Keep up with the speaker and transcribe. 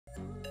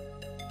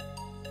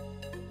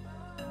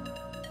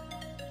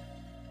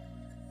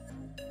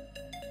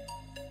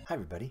Hi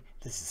everybody,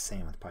 this is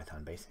Sam with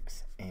Python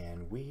Basics,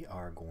 and we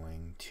are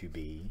going to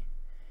be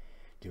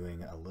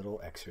doing a little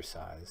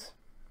exercise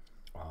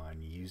on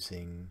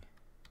using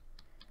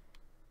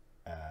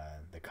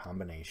the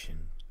combination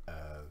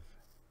of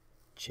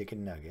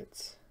chicken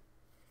nuggets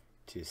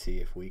to see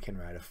if we can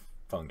write a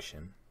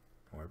function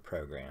or a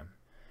program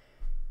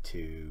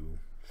to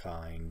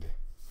find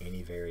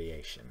any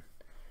variation.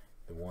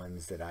 The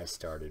ones that I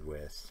started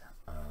with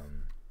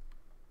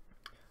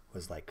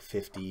was like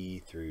 50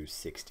 through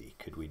 60.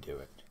 Could we do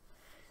it?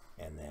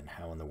 And then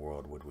how in the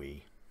world would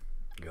we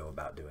go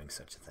about doing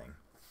such a thing?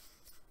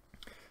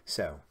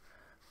 So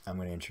I'm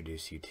going to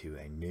introduce you to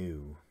a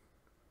new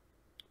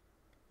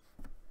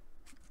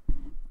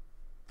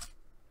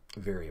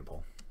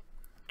variable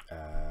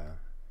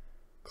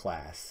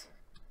class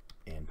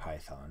in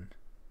Python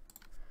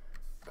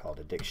called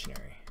a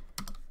dictionary.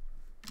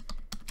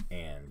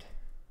 And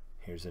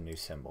here's a new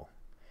symbol.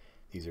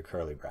 These are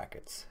curly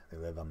brackets. They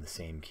live on the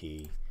same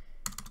key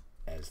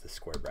as the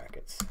square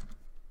brackets,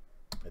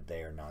 but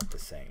they are not the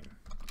same.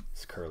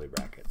 It's curly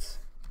brackets.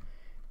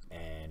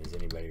 And does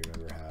anybody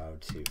remember how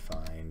to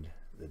find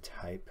the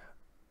type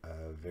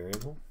of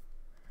variable?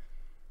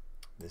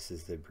 This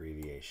is the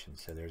abbreviation.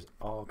 So there's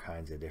all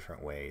kinds of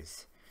different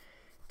ways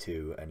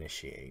to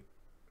initiate,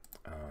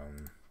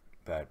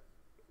 but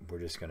we're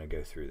just going to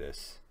go through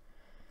this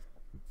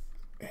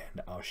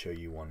and I'll show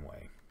you one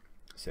way.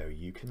 So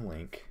you can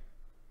link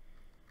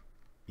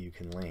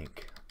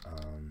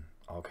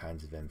all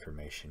kinds of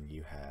information.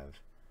 You have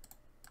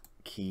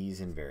keys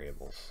and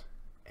variables,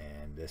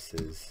 and this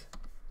is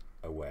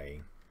a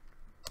way.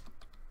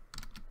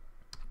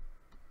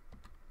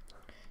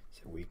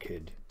 So we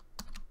could,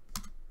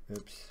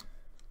 oops,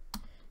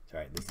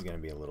 sorry, this is going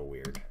to be a little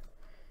weird.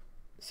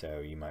 So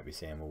you might be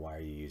saying, well, why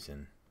are you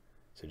using,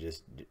 so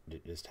just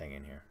hang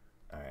in here.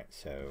 All right,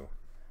 so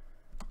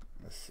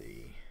let's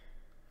see,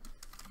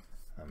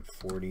 I'm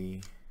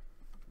 40,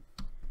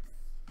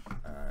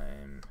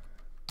 I'm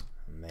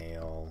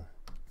male,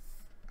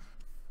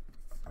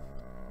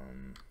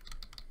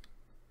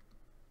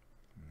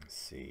 let's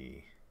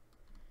see,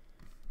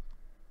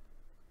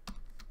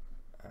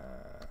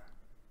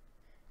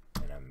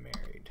 and I'm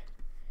married.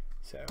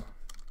 So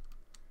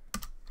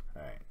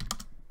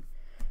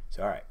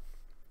all right,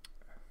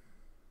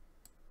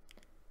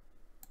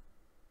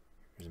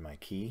 here's my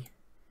key,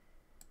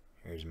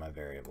 here's my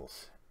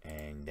variables,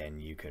 and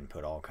then you can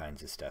put all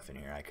kinds of stuff in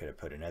here. I could have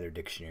put another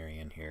dictionary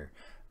in here,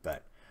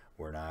 but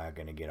we're not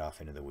going to get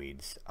off into the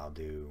weeds. I'll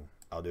do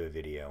a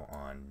video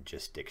on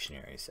just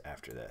dictionaries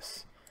after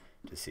this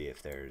to see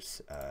if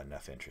there's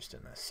enough interest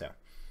in this. So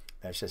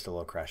that's just a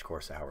little crash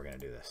course of how we're going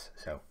to do this.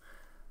 So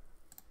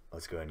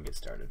let's go ahead and get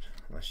started.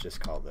 Let's just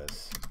call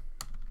this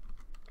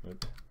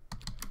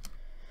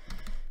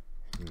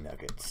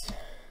nuggets,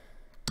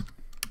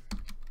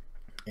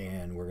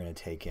 and we're going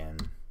to take in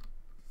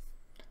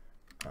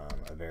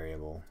a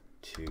variable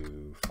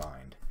to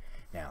find.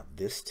 Now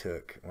this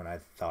took, when I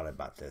thought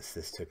about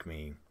this took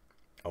me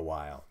a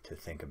while to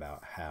think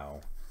about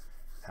how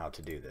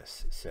to do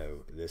this.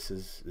 So this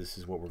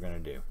is what we're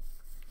going to do.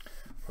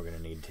 We're going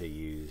to need to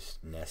use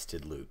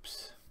nested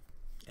loops,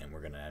 and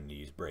we're going to have to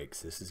use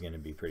breaks. This is going to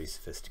be pretty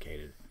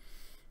sophisticated,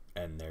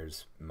 and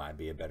there's might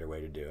be a better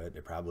way to do it.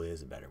 There probably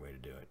is a better way to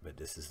do it, but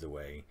this is the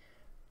way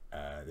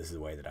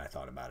that I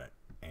thought about it,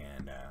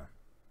 and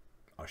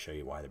I'll show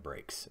you why the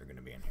breaks are going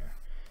to be in here.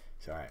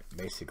 So all right,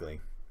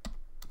 basically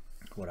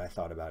what I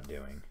thought about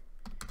doing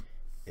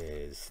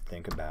is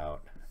think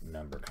about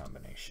number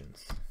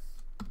combinations.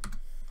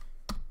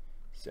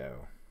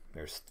 So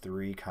there's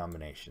 3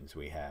 combinations.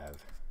 We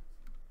have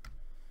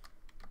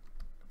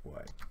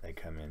what? They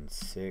come in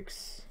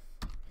 6,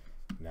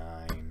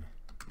 9,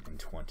 and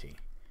 20.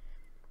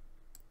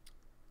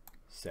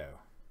 So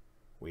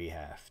we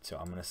have, so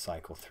I'm going to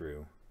cycle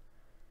through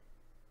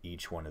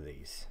each one of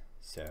these.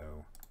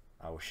 So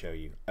I will show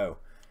you, oh,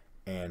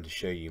 and to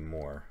show you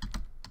more,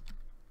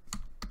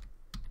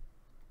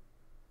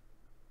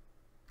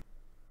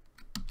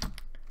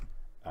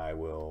 I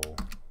will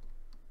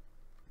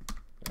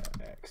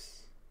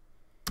X.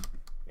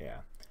 Yeah,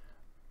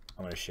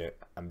 I'm going to show,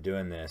 I'm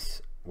doing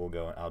this.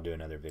 I'll do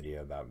another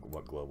video about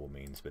what global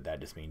means, but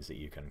that just means that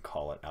you can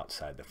call it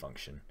outside the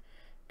function,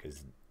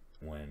 because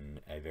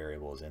when a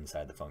variable is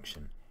inside the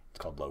function, it's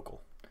called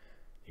local.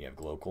 You have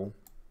local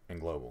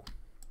and global.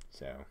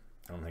 So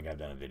I don't think I've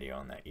done a video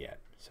on that yet,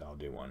 so I'll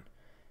do one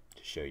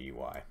to show you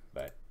why,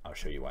 but I'll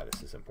show you why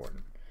this is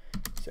important.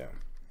 So,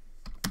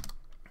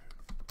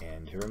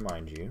 and to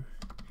remind you,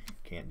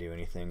 can't do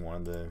anything.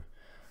 One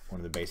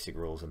of the basic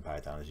rules in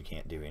Python is you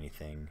can't do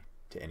anything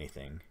to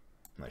anything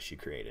unless you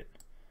create it.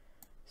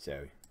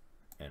 So,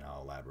 and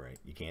I'll elaborate.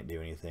 You can't do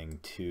anything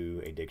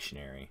to a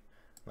dictionary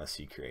unless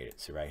you create it.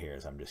 So right here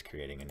is I'm just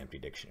creating an empty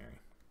dictionary.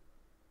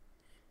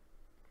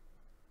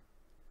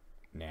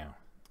 Now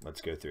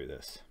let's go through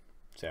this.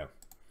 So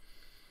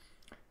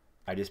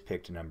I just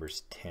picked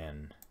numbers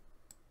 10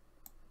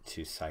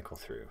 to cycle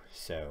through.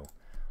 So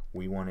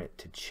we want it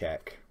to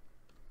check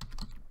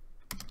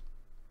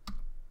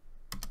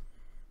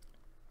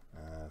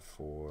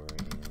for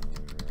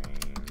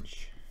in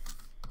range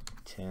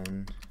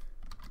 10,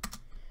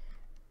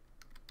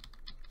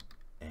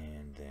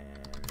 and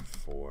then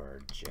for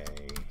j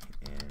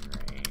in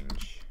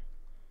range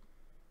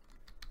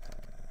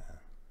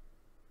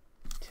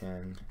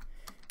 10.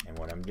 And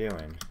what I'm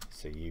doing,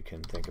 so you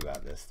can think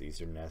about this,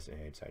 these are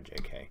necessary inside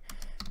JK.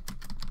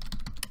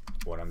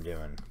 What I'm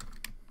doing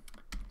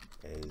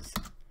is,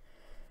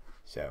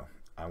 so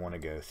I want to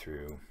go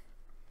through,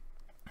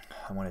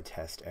 I want to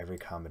test every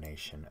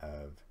combination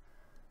of,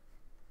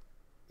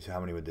 so how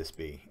many would this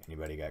be?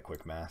 Anybody got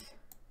quick math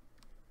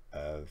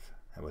of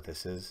what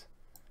this is?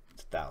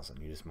 It's 1,000.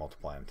 You just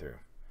multiply them through.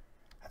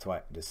 That's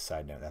why, just a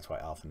side note, that's why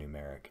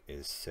alphanumeric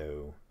is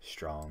so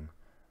strong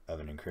of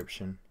an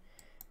encryption,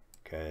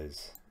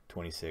 because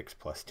 26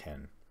 plus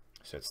 10,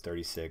 so it's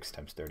 36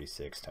 times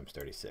 36 times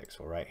 36.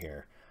 Well, right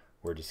here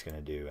we're just going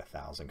to do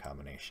 1,000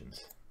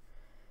 combinations.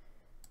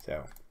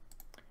 So,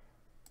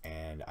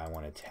 and I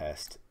want to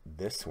test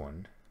this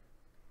one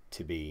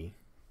to be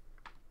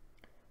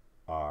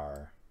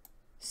our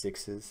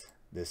 6s,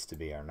 this to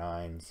be our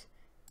 9s,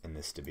 and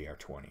this to be our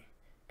 20,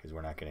 because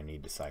we're not going to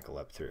need to cycle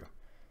up through.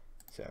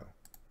 So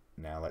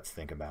now let's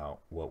think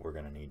about what we're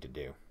going to need to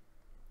do.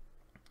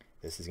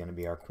 This is going to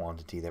be our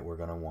quantity that we're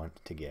going to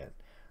want to get.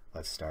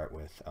 Let's start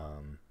with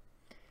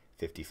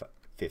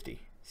 50.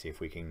 See if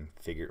we can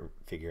figure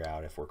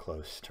out if we're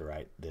close to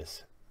write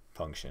this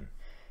function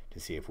to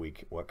see if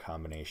what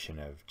combination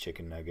of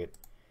chicken nugget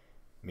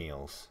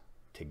meals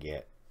to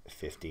get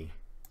 50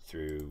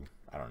 through,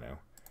 I don't know,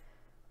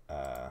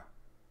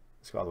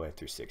 let's go all the way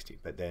through 60,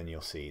 but then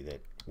you'll see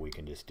that we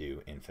can just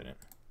do infinite.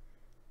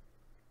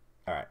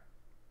 All right.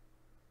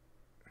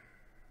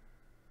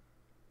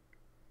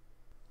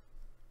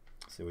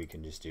 So we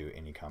can just do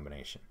any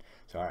combination.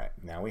 So all right,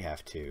 now we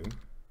have to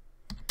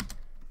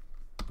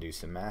do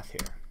some math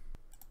here.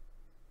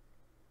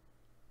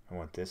 I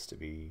want this to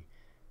be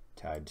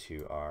tied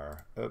to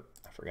our, oh,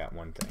 I forgot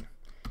one thing.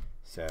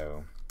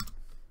 So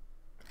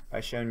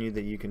I've shown you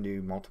that you can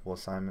do multiple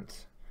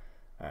assignments.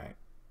 All right,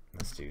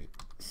 let's do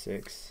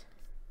 6.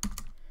 I'm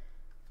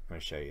going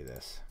to show you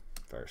this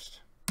first.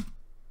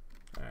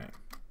 All right,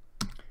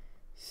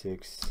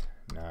 6,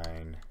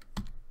 9,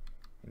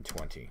 and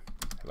 20.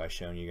 Have I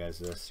shown you guys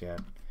this yet?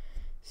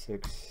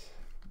 6,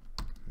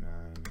 9,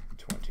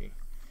 20.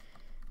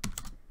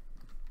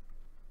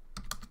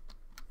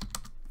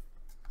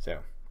 So,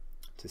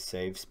 to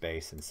save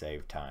space and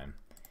save time,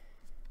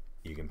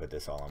 you can put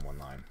this all on one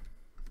line.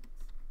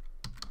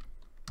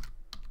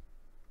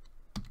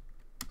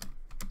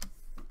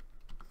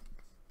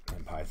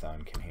 And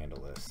Python can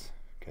handle this,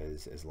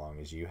 because as long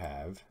as you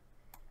have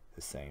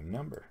the same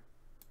number.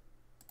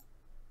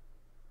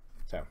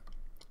 So,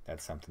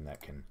 that's something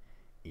that can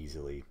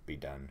easily be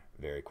done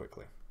very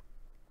quickly.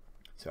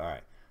 So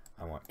alright,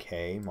 I want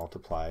k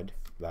multiplied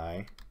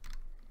by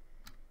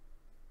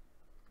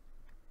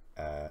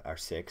our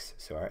 6,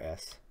 so our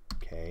s,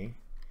 k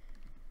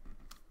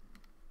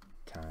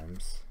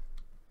times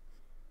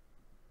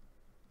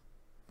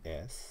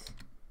s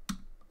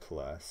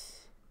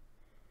plus,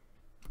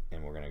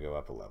 and we're going to go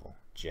up a level,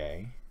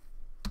 j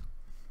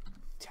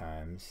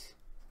times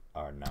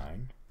our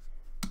 9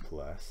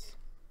 plus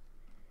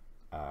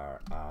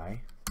our I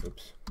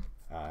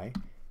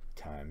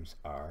times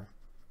our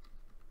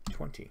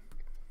 20,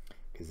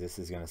 because this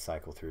is going to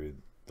cycle through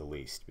the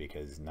least,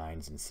 because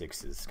 9s and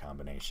 6s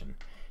combination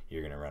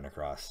you're going to run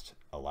across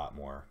a lot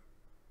more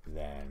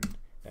than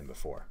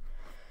before.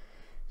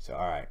 So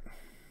alright,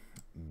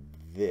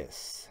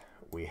 this,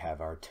 we have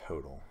our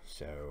total,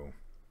 so,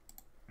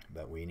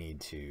 but we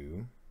need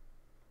to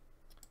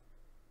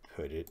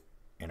put it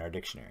in our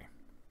dictionary,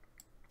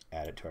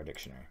 add it to our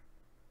dictionary.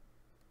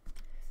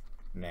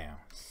 Now,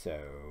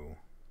 so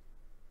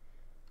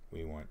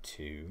we want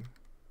to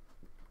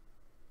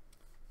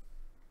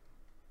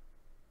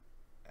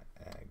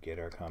get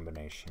our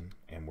combination,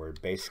 and we're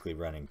basically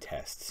running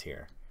tests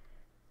here.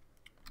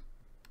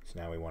 So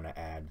now we want to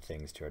add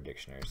things to our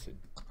dictionary. So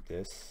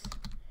this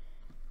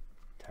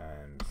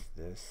times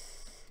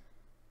this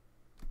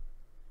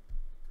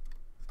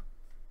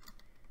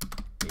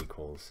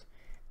equals,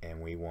 and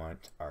we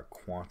want our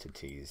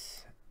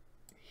quantities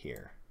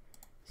here.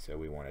 So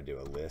we want to do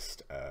a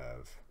list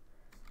of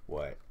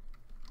what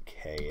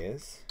k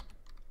is,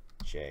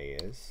 j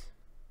is,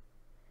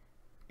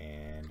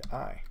 and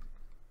I.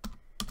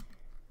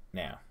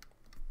 Now,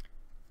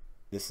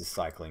 this is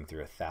cycling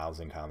through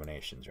 1,000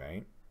 combinations,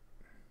 right?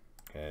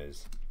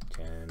 Because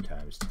 10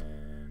 times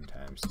 10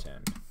 times 10,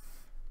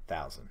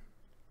 1,000.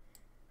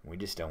 We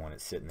just don't want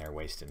it sitting there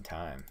wasting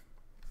time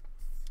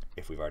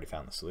if we've already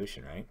found the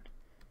solution, right?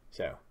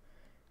 So,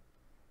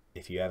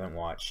 if you haven't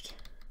watched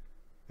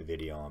the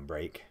video on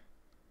break,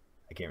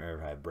 I can't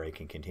remember if I have break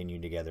and continue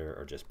together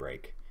or just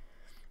break.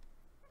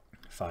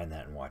 Find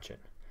that and watch it.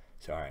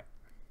 So, alright.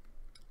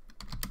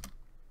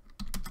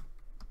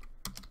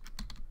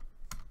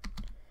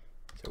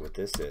 So what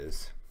this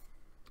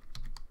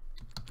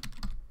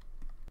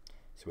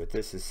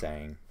is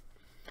saying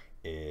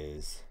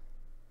is,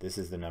 this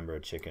is the number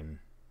of chicken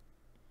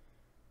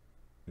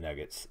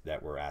nuggets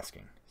that we're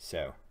asking.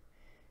 So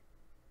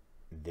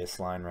this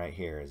line right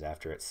here is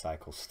after it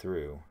cycles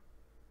through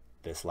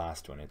this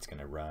last one, it's going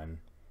to run,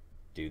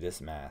 do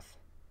this math,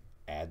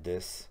 add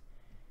this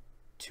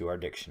to our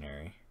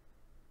dictionary,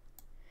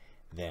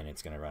 then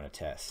it's going to run a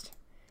test.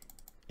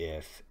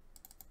 If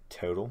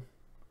total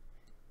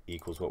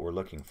equals what we're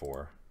looking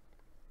for,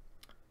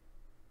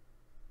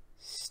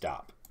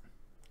 stop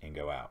and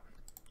go out.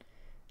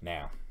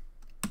 Now,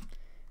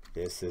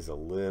 this is a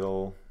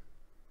little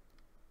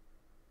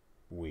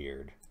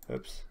weird.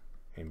 Oops.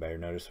 Anybody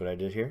notice what I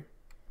did here?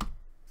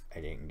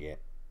 I didn't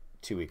get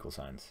two equal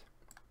signs.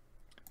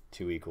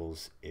 Two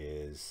equals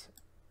is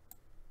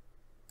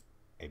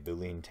a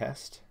Boolean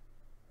test.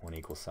 One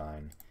equal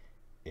sign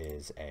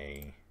is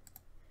a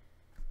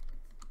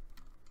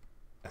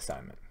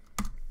assignment.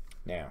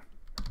 Now,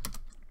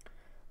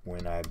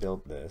 when I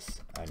built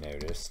this, I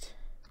noticed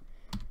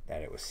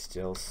that it was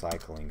still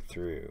cycling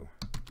through,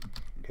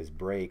 because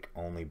break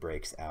only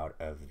breaks out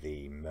of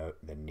the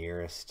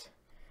nearest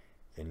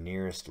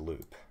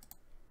loop.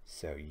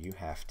 So you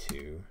have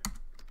to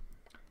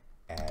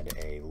add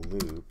a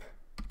loop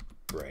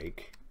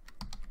break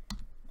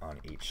on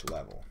each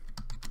level.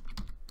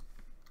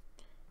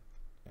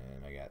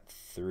 And I got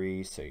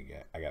 3, so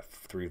I got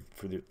three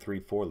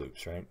for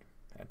loops, right?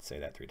 I'd say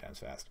that 3 times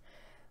fast.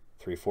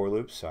 3 for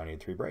loops, so I need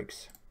 3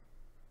 breaks.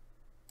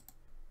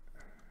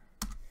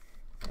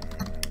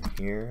 And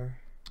here,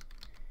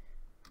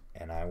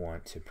 and I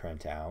want to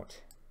print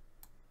out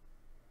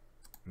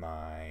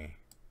my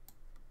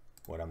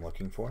what I'm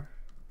looking for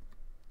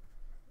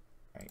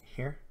right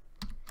here.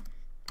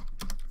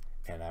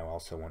 And I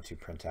also want to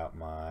print out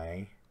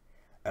my,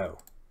 oh,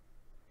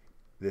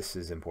 this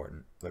is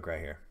important. Look right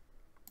here.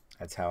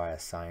 That's how I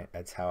assigned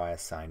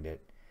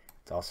it.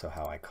 It's also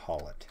how I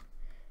call it.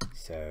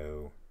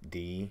 So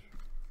D,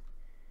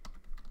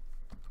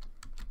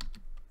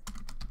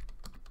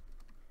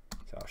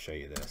 so I'll show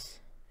you this.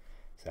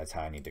 So that's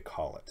how I need to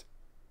call it.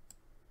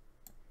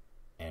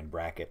 And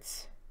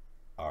brackets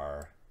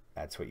are,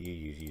 that's what you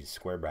use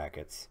square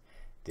brackets.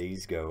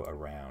 These go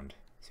around.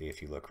 See,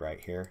 if you look right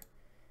here,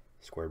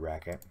 square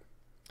bracket,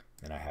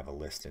 then I have a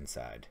list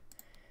inside.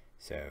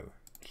 So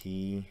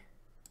key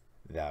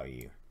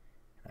value,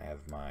 I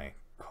have my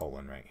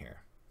colon right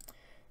here,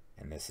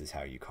 and this is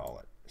how you call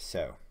it.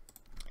 So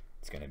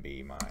it's going to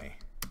be my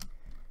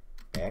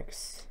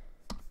X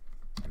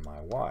and my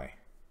Y.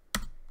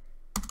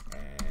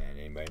 And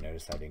anybody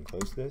notice I didn't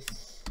close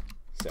this?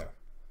 So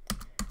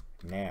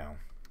now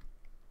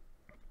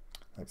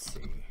let's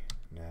see,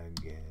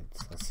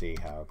 nuggets, let's see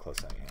how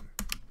close I am.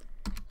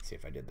 Let's see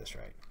if I did this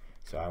right.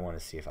 So I want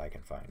to see if I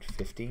can find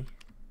 50.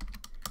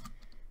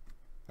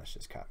 Let's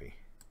just copy,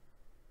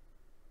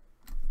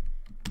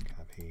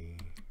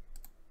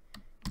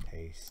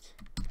 paste,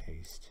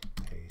 paste,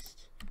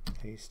 paste,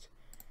 paste.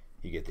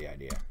 You get the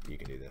idea. You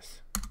can do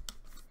this.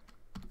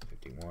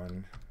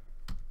 51,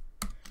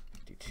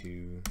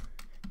 52,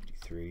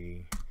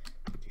 53,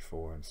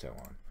 54, and so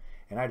on.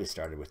 And I just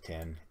started with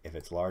 10. If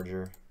it's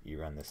larger,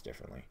 you run this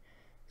differently.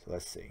 So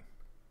let's see.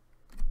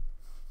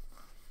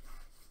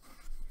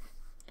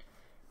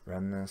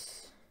 Run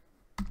this.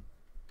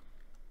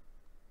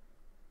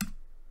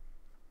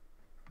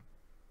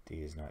 D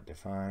is not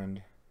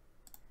defined.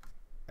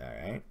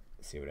 Alright,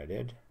 see what I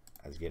did?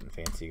 I was getting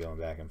fancy going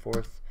back and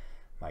forth.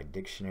 My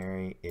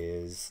dictionary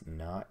is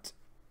not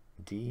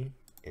D,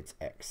 it's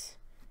X.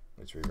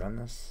 Let's rerun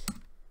this.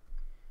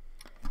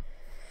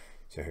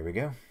 So here we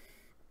go.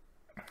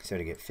 So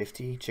to get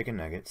 50 chicken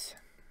nuggets,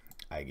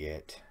 I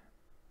get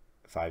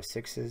 5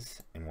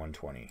 6s and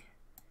 120.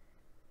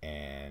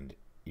 And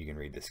you can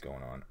read this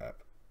going on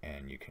up,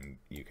 and you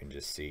can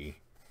just see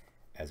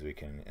as we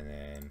can, and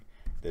then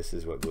this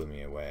is what blew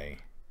me away.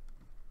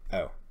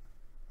 Oh,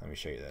 let me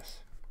show you this.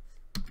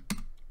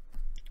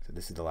 So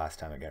this is the last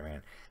time it got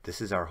ran.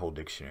 This is our whole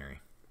dictionary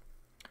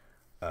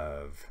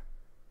of,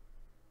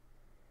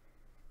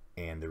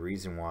 and the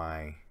reason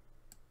why,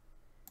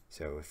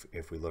 so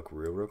if we look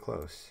real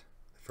close,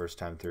 the first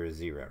time through is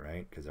 0,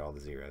 right? Because all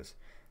the zeros.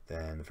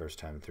 Then the first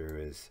time through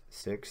is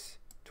 6,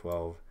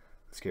 12.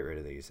 Let's get rid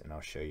of these, and I'll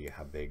show you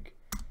how big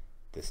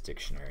this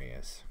dictionary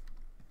is.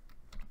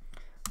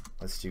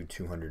 Let's do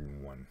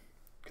 201,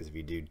 because if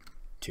you do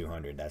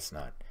 200, that's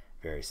not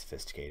very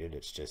sophisticated.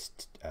 It's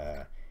just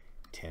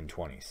 10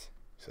 20s.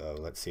 So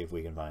let's see if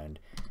we can find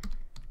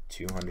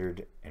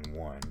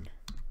 201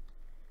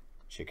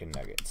 chicken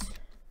nuggets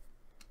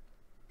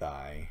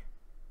by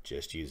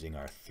just using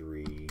our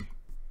 3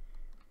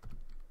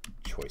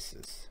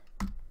 choices.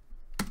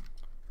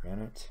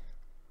 Run it,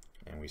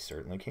 and we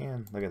certainly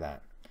can. Look at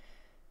that.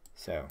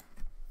 So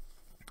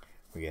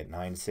we get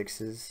 9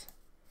 6s,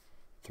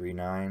 3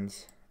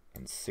 9s,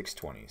 and 6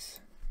 20s.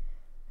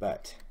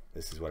 But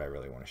this is what I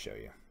really want to show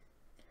you.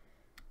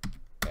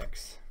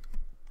 X.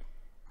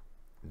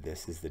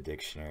 This is the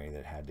dictionary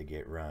that had to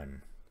get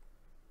run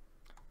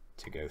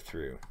to go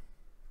through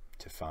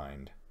to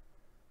find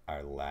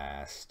our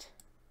last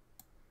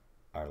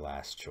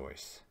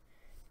choice.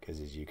 Because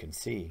as you can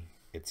see,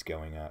 it's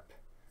going up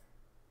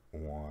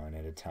one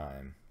at a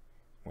time,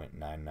 went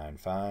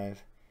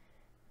 995,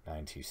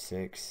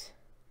 926,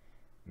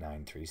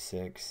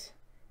 936,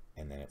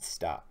 and then it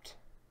stopped.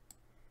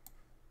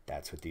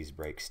 That's what these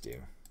breaks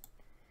do.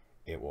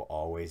 It will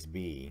always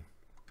be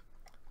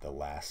the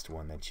last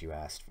one that you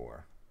asked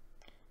for.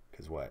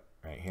 Because what?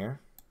 Right here?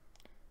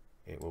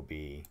 It will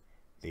be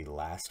the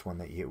last one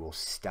that it will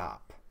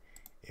stop.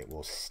 It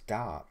will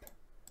stop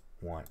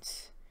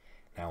once.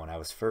 Now, when I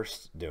was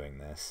first doing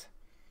this,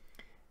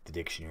 the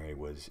dictionary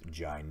was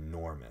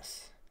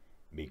ginormous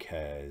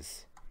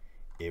because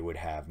it would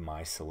have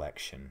my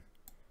selection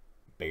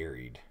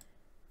buried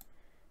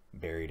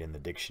in the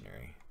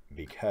dictionary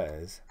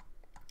because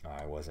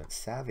I wasn't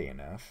savvy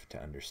enough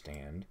to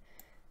understand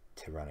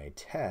to run a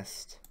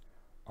test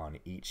on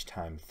each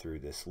time through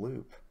this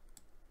loop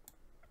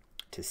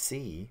to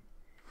see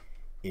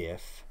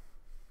if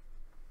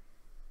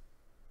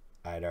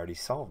I'd already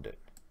solved it.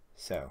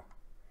 So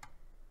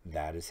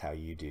that is how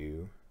you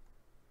do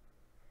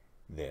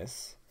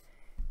this,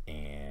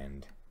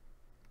 and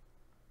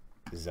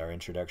this is our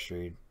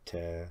introductory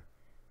to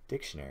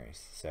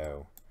dictionaries.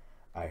 So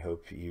I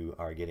hope you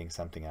are getting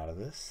something out of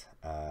this.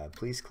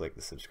 Please click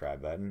the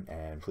subscribe button,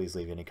 and please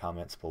leave any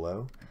comments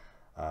below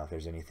if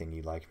there's anything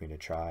you'd like me to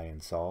try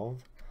and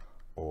solve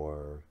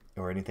or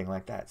anything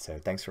like that. So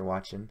thanks for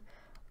watching,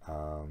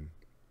 and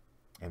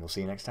we'll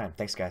see you next time.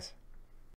 Thanks, guys.